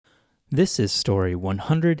This is story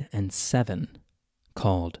 107,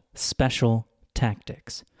 called Special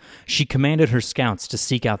Tactics. She commanded her scouts to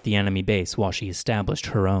seek out the enemy base while she established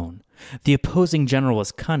her own. The opposing general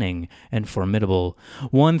was cunning and formidable.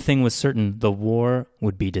 One thing was certain: the war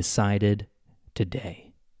would be decided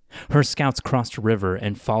today. Her scouts crossed a river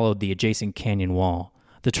and followed the adjacent canyon wall.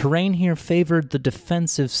 The terrain here favored the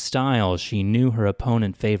defensive style she knew her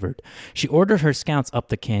opponent favored. She ordered her scouts up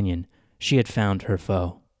the canyon. She had found her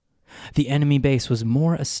foe. The enemy base was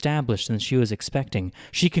more established than she was expecting.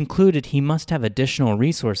 She concluded he must have additional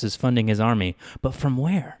resources funding his army, but from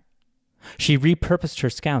where? She repurposed her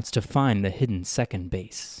scouts to find the hidden second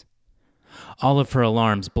base. All of her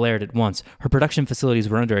alarms blared at once. Her production facilities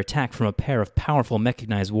were under attack from a pair of powerful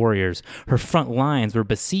mechanized warriors. Her front lines were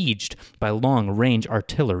besieged by long-range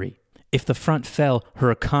artillery. If the front fell, her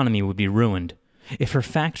economy would be ruined. If her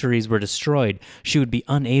factories were destroyed, she would be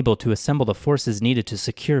unable to assemble the forces needed to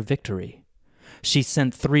secure victory. She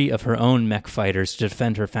sent 3 of her own mech fighters to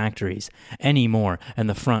defend her factories. Any more, and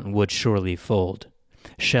the front would surely fold.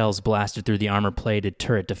 Shells blasted through the armor-plated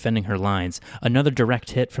turret defending her lines. Another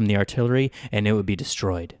direct hit from the artillery, and it would be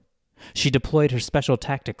destroyed. She deployed her special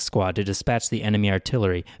tactics squad to dispatch the enemy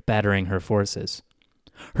artillery, battering her forces.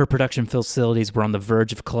 Her production facilities were on the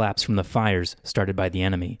verge of collapse from the fires started by the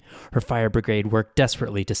enemy. Her fire brigade worked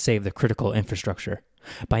desperately to save the critical infrastructure.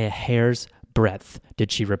 By a hair's breadth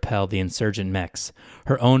did she repel the insurgent mechs.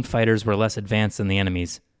 Her own fighters were less advanced than the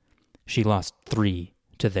enemy's. She lost 3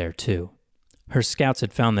 to their 2. Her scouts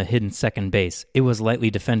had found the hidden second base. It was lightly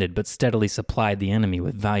defended, but steadily supplied the enemy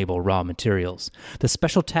with valuable raw materials. The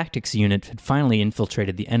Special Tactics Unit had finally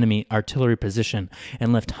infiltrated the enemy artillery position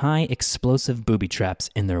and left high explosive booby traps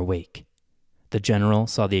in their wake. The general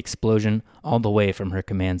saw the explosion all the way from her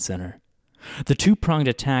command center. The 2-pronged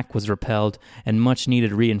attack was repelled, and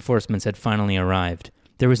much-needed reinforcements had finally arrived.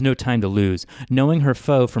 There was no time to lose. Knowing her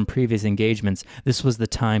foe from previous engagements, this was the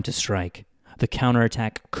time to strike. The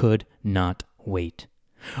counterattack could not wait.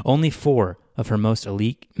 Only 4 of her most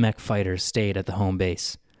elite mech fighters stayed at the home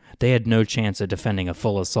base. They had no chance of defending a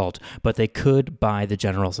full assault, but they could buy the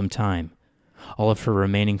general some time. All of her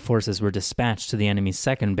remaining forces were dispatched to the enemy's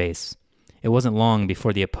second base. It wasn't long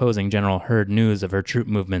before the opposing general heard news of her troop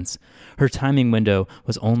movements. Her timing window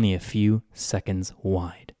was only a few seconds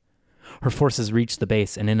wide. Her forces reached the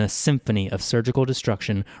base and in a symphony of surgical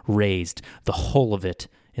destruction razed the whole of it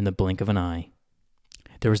in the blink of an eye.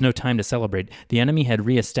 There was no time to celebrate. The enemy had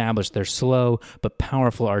re-established their slow but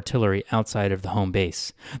powerful artillery outside of the home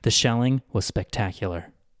base. The shelling was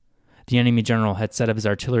spectacular. The enemy general had set up his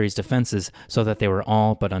artillery's defenses so that they were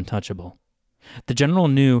all but untouchable. The general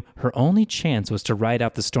knew her only chance was to ride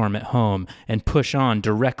out the storm at home and push on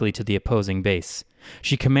directly to the opposing base.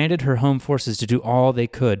 She commanded her home forces to do all they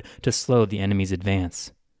could to slow the enemy's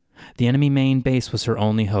advance. The enemy main base was her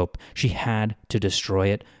only hope. She had to destroy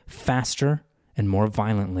it faster and more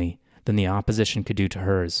violently than the opposition could do to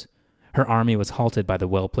hers. Her army was halted by the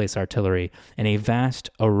well-placed artillery and a vast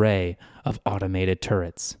array of automated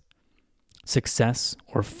turrets. Success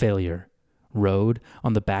or failure rode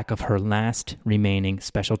on the back of her last remaining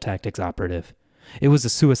special tactics operative. It was a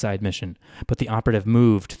suicide mission, but the operative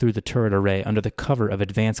moved through the turret array under the cover of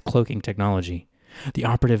advanced cloaking technology. The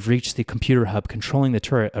operative reached the computer hub controlling the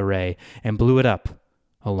turret array and blew it up,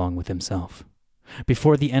 along with himself.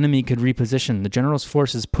 Before the enemy could reposition, the general's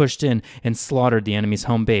forces pushed in and slaughtered the enemy's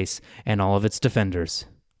home base and all of its defenders.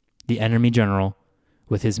 The enemy general,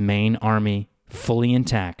 with his main army fully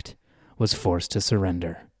intact, was forced to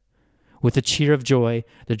surrender. With a cheer of joy,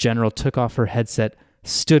 the general took off her headset,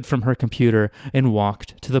 stood from her computer, and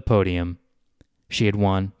walked to the podium. She had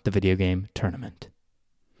won the video game tournament.